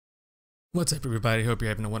What's up, everybody? Hope you're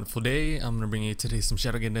having a wonderful day. I'm gonna bring you today some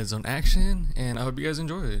SGDZ Zone action, and I hope you guys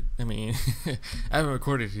enjoy it. I mean, I haven't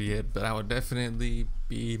recorded it yet, but I will definitely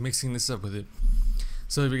be mixing this up with it.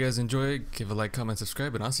 So if you guys enjoy it, give a like, comment,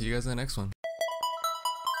 subscribe, and I'll see you guys in the next one.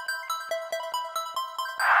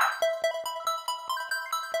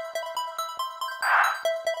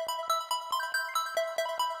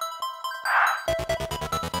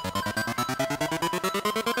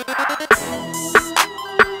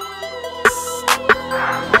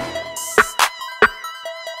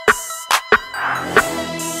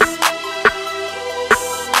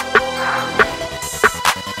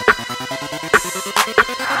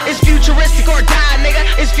 It's futuristic or die, nigga.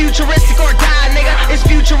 It's futuristic or die, nigga. It's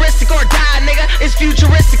futuristic or die, nigga. It's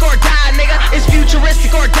futuristic or die, nigga. It's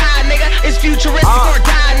futuristic or die, nigga. It's futuristic or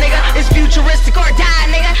die, nigga. It's futuristic or die,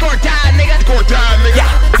 nigga. Or die, nigga. Or die, nigga.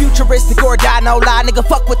 Yeah, futuristic or die, no lie, nigga.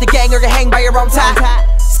 Fuck with the gang or get hang by your own tie.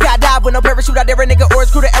 Skydive with no parachute out there, a nigga or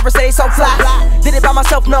his crew to ever say they so fly. Did it by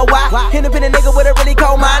myself, know why? Independent nigga with a really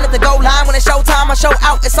cold mind. At the goal line, when it's showtime, I show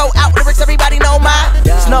out. It's so out, lyrics everybody know mine.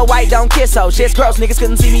 Snow White don't kiss hoes, shit's gross. Niggas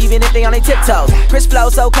couldn't see me even if they on their tiptoes. Chris flow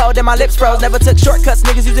so cold that my lips froze. Never took shortcuts,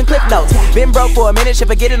 niggas using clip notes. Been broke for a minute, shit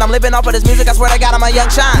forget it. I'm living off of this music, I swear to God I'm a young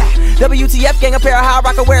shine. WTF gang, a pair of high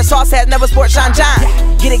rocker, wear a sauce hat, never sport shine shine.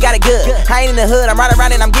 Get it, got it good. I ain't in the hood, I'm riding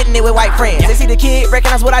around and I'm getting it with white friends. They see the kid,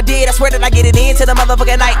 recognize what I did. I swear that I get it in till the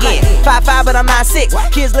motherfucking night end. 5'5", but I'm 9'6".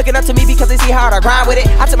 Kids looking up to me because they see how hard I grind with it.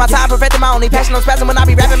 I took my time perfecting my only passion. I'm spazzing when I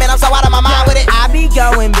be rapping, man, I'm so out of my mind with it. I be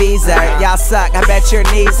going berserk, y'all suck, I bet your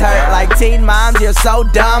knees hurt. Like teen moms, you're so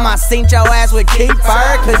dumb, I seen your ass with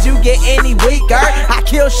Kiefer. Cause you get any weaker, I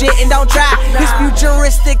kill shit and don't try. It's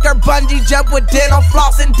futuristic or bungee jump with dental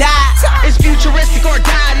floss and die. It's futuristic or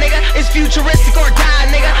die, nigga. It's futuristic or die,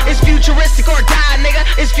 nigga. It's futuristic or die, nigga.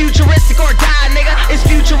 It's futuristic or die, nigga. It's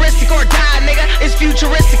futuristic or die, nigga. It's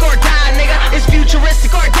futuristic or die, nigga. It's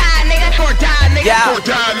futuristic or die, nigga. Or die, nigga. Yeah. Or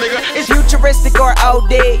die, nigga. It's futuristic or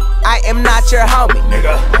OD. I am not your homie,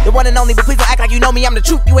 nigga. The one and only, but please don't act like you know me. I'm the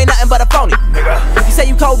truth, you ain't nothing but a phony, nigga. If you say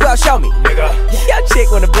you cold, well, show me, nigga. Your chick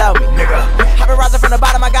wanna blow me, nigga. I've been rising from the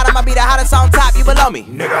bottom, I got I'ma be the hottest on top, you below me,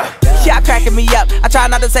 nigga. Y'all cracking me up, I try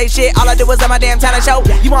not to say shit, all I do is on my damn talent show.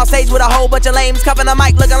 You on stage with a whole bunch of lames, cuffing a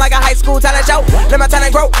mic, looking like a high school talent show. Let my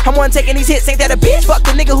talent grow, I'm one taking these hits, ain't that a bitch? Fuck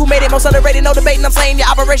the nigga who made it, most underrated, no debating. I'm saying your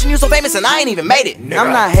operation, you so famous, and I ain't even made it, nigga.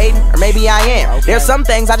 I'm not hating, or maybe I am. There's some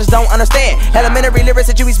things I just don't understand. Elementary lyrics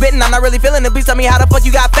that you be spitting, I'm not really feeling it. Please tell me how the fuck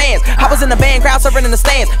you got fans. I was in the band, crowd surfing in the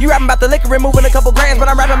stands. You rapping about the liquor and moving a couple grams, but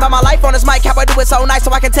I'm rapping about my life on this mic. How I do it so nice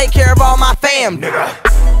so I can take care of all my fam, nigga.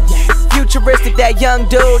 Futuristic, that young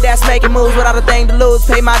dude that's making moves without a thing to lose.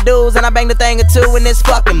 Pay my dues and I bang the thing or two in this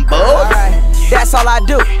fucking booth. That's all I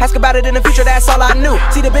do. Ask about it in the future, that's all I knew.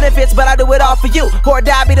 See the benefits, but I do it all for you. Or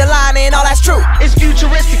die be the line, and all that's true. It's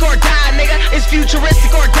futuristic or die, nigga. It's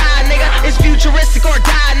futuristic or die, nigga. It's futuristic or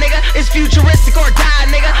die, nigga. It's futuristic or die,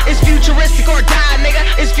 nigga. It's futuristic or die, nigga.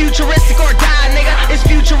 It's futuristic or die, nigga. It's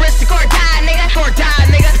futuristic or die, nigga. Or die,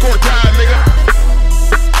 nigga. Or die, nigga.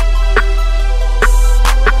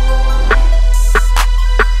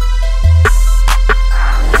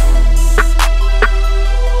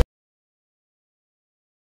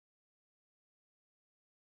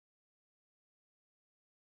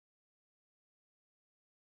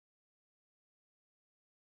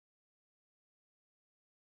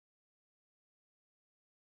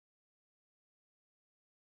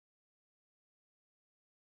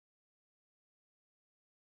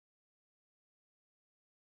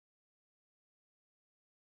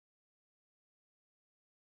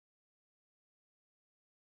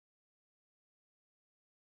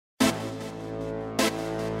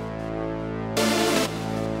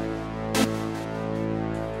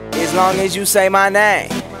 As long as you say my name,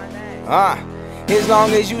 as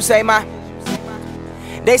long as you say my.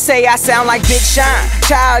 They say I sound like Big Sean,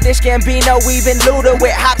 childish Gambino, weaving Luda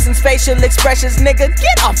with hops and facial expressions, nigga.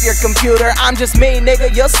 Get off your computer, I'm just me,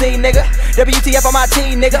 nigga. You'll see, nigga. WTF on my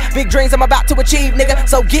team, nigga. Big dreams I'm about to achieve, nigga.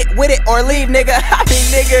 So get with it or leave, nigga. I mean,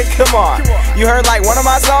 nigga, come on. You heard like one of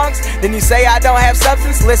my songs, then you say I don't have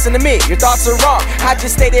substance. Listen to me, your thoughts are wrong. I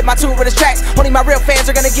just stated my two realest tracks. Only my real fans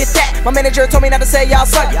are gonna get that. My manager told me not to say y'all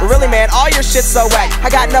suck, but really, man, all your shit's so whack.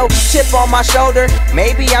 I got no chip on my shoulder.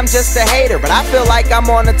 Maybe I'm just a hater, but I feel like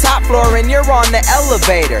I'm on the top floor and you're on the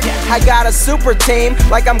elevator. I got a super team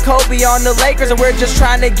like I'm Kobe on the Lakers, and we're just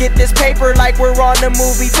trying to get this paper like we're on the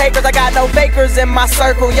movie Takers. I got no fakers in my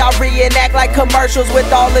circle. Y'all reenact like commercials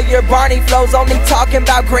with all of your Barney flows, only talking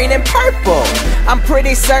about green and purple. I'm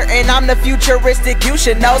pretty certain I'm the futuristic, you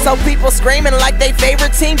should know. So people screaming like they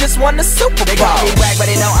favorite team just won the Super Bowl. They call me whack,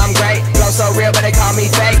 but they know I'm great. Flow so real, but they call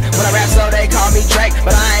me fake. When I rap so they call me Drake,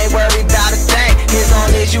 but I ain't worried about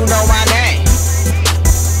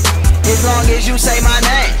you say my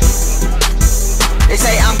name. They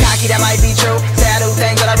say I'm cocky, that might be true. Say I do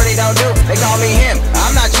things that I really don't do. They call me him,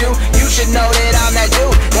 I'm not you. You should know that I'm that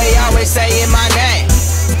dude. They always saying my name.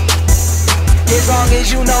 As long as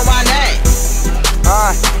you know my name.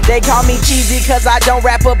 They call me cheesy cause I don't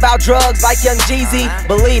rap about drugs like Young Jeezy.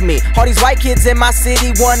 Believe me, all these white kids in my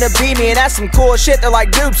city wanna be me, and that's some cool shit. They're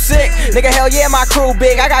like, dude, sick. Nigga, hell yeah, my crew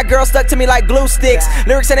big. I got girls stuck to me like glue sticks,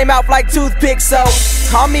 lyrics in their mouth like toothpicks. So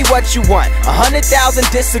call me what you want, 100,000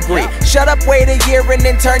 disagree. Shut up, wait a year and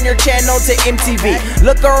then turn your channel to MTV.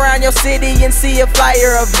 Look around your city and see a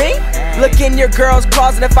flyer of me. Look in your girl's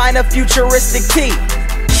closet and find a futuristic tee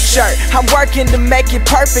shirt. I'm working to make it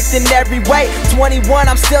perfect in every way. 21,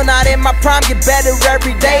 I'm still not in my prime, get better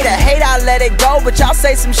every day. The hate, I let it go, but y'all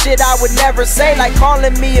say some shit I would never say, like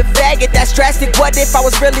calling me a faggot. That's drastic, what if I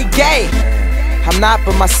was really gay? I'm not,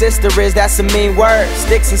 but my sister is, that's a mean word.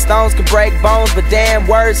 Sticks and stones can break bones, but damn,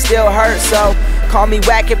 words still hurt. So call me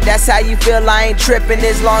whack if that's how you feel, I ain't tripping.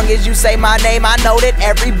 As long as you say my name, I know that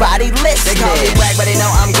everybody listening. They call me whack, but they know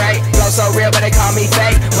I'm great. Flow so real, but they call me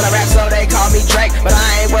fake. When I rap slow, they call me Drake, but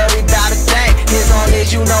I ain't worried about a thing. As long as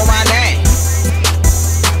you know my name.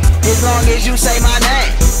 As long as you say my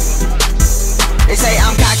name. They say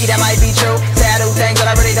I'm cocky, that might be true. Say I do things that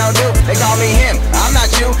I really don't do. They call me him, I'm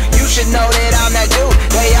not you. You should know that I'm that dude.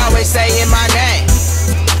 They always saying my name.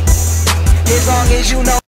 As long as you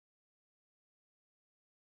know.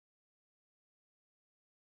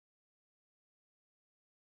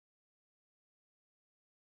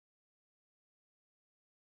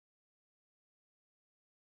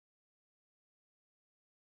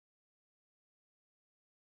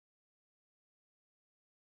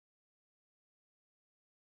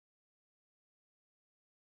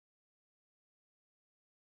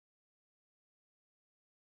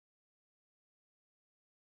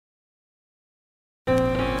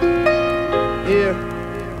 Yeah.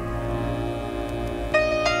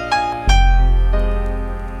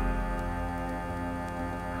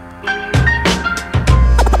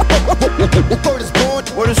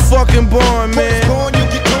 Word is fucking born, man.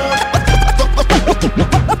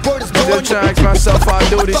 Still trying to ask myself how I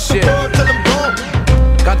do this shit.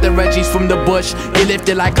 Got the Reggies from the bush, they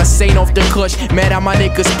lifted like a saint off the cush. Mad how my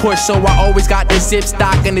niggas push, so I always got the zip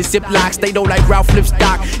stock and the zip locks. They don't like Ralph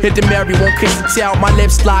Lipstock. Hit the Mary, won't kiss the tail, my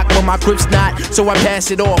lips lock, but my grip's not. So I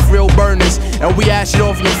pass it off, real burners, and we ash it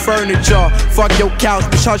off your furniture. Fuck your couch,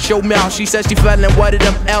 bitch, hush your mouth. She said she feelin' one of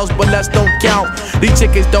them else, but let's don't count. These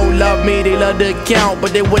chickens don't love me, they love the account,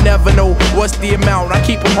 but they would never know what's the amount. I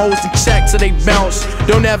keep them hoes in check so they bounce.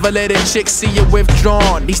 Don't ever let a chick see you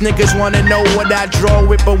withdrawn. These niggas wanna know what I draw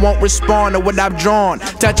with, but won't respond to what I've drawn.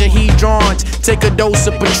 Touch a heat drawings, take a dose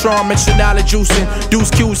of Patron, mention knowledge juicing,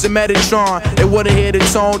 Deuce Q's and Metatron. They wouldn't hear the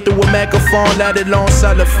tone through a megaphone, let alone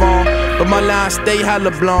cellophone. But my lines stay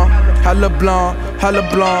hella blonde, hella blonde, hella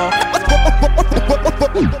blonde.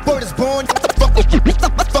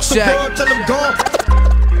 Check.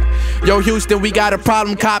 Yo, Houston, we got a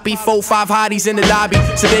problem, copy 4-5 hotties in the lobby,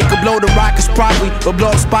 so they could blow the rockets properly. But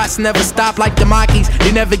blow spots never stop like the Mockies.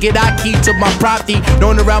 They never get key to my property.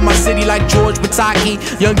 Known around my city like George Bataki.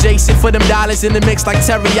 Young Jason for them dollars in the mix like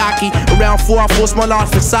teriyaki. Around 4 on 4 small arms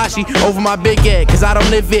Versace over my big head, cause I don't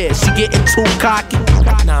live here. She getting too cocky.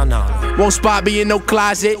 No. Won't spot me in no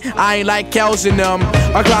closet. I ain't like Kels in them.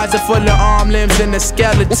 Our closet full of arm, limbs, and a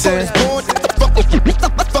skeleton. Fuck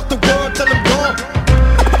the world till I'm gone.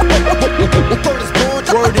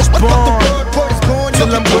 Word is born,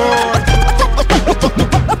 till I'm gone.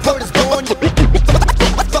 Word is born,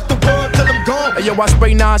 fuck the world till I'm gone. Hey, yo, I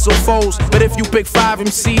spray nozzle foes, but if you pick 5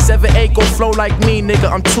 MCs, 7-8 gon' flow like me, nigga.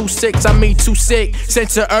 I'm 2-6, I mean too sick.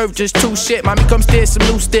 Sense of earth, just too shit. Mommy, come steal some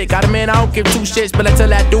new stick. Got a man, I don't give 2 shits, but I tell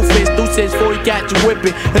that doofus, deuces before he catch you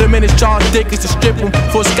whipping. Hit him in his Charles Dickens to strip him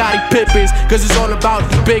for Scotty Pippins, cause it's all about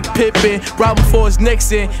the big Pippin. Rob him for his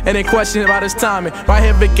Nixon, and then question about his timing. Right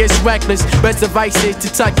here it gets reckless. Best advice is to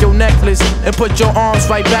tuck your necklace and put your arms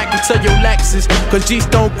right back into your Lexus. Cause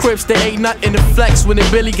G-Stone Crips, they ain't nothing to flex. When they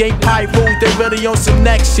really ain't pie rules, they really on some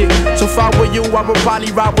next shit. So if I were you, I would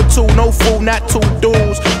probably ride with 2. No fool, not 2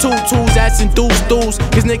 dudes. 2 twos, that's in deuce.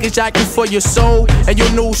 Cause niggas jacking for your soul and your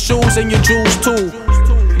new shoes and your jewels too.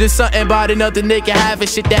 There's something about another nigga having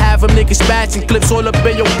shit to have them niggas spatching clips all up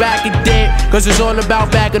in your back and dick. Cause it's all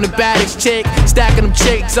about bagging the baddest chick, stacking them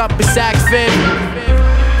chicks up in Saks Fifth.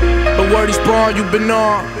 The word is born, you been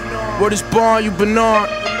on. Word is born, you been on.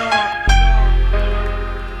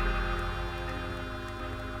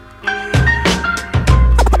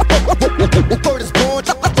 Word is born,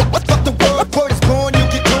 fuck the word. Word is born, you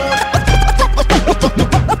get gone.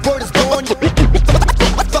 Word is born,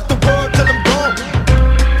 fuck the word till I'm gone.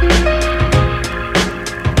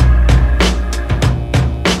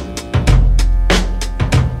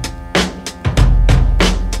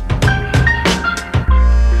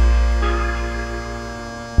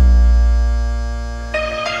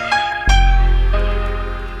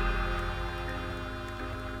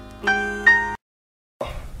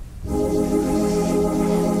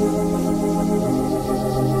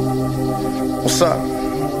 What's up?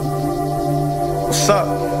 What's up?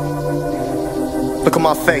 Look at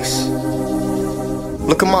my face.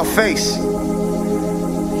 Look at my face.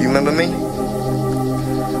 You remember me?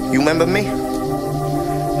 You remember me?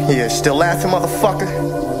 Yeah, still laughing,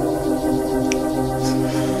 motherfucker?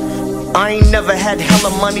 I ain't never had hella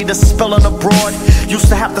money to spill on abroad. Used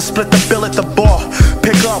to have to split the bill at the bar.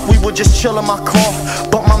 Pick up, we would just chill in my car.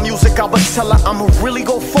 But my music, I would tell her I'ma really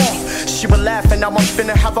go far. She would laugh and now I'm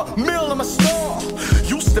finna have a meal in my store.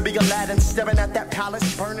 Used to be Aladdin staring at that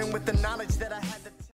palace, burning with the knowledge that I had.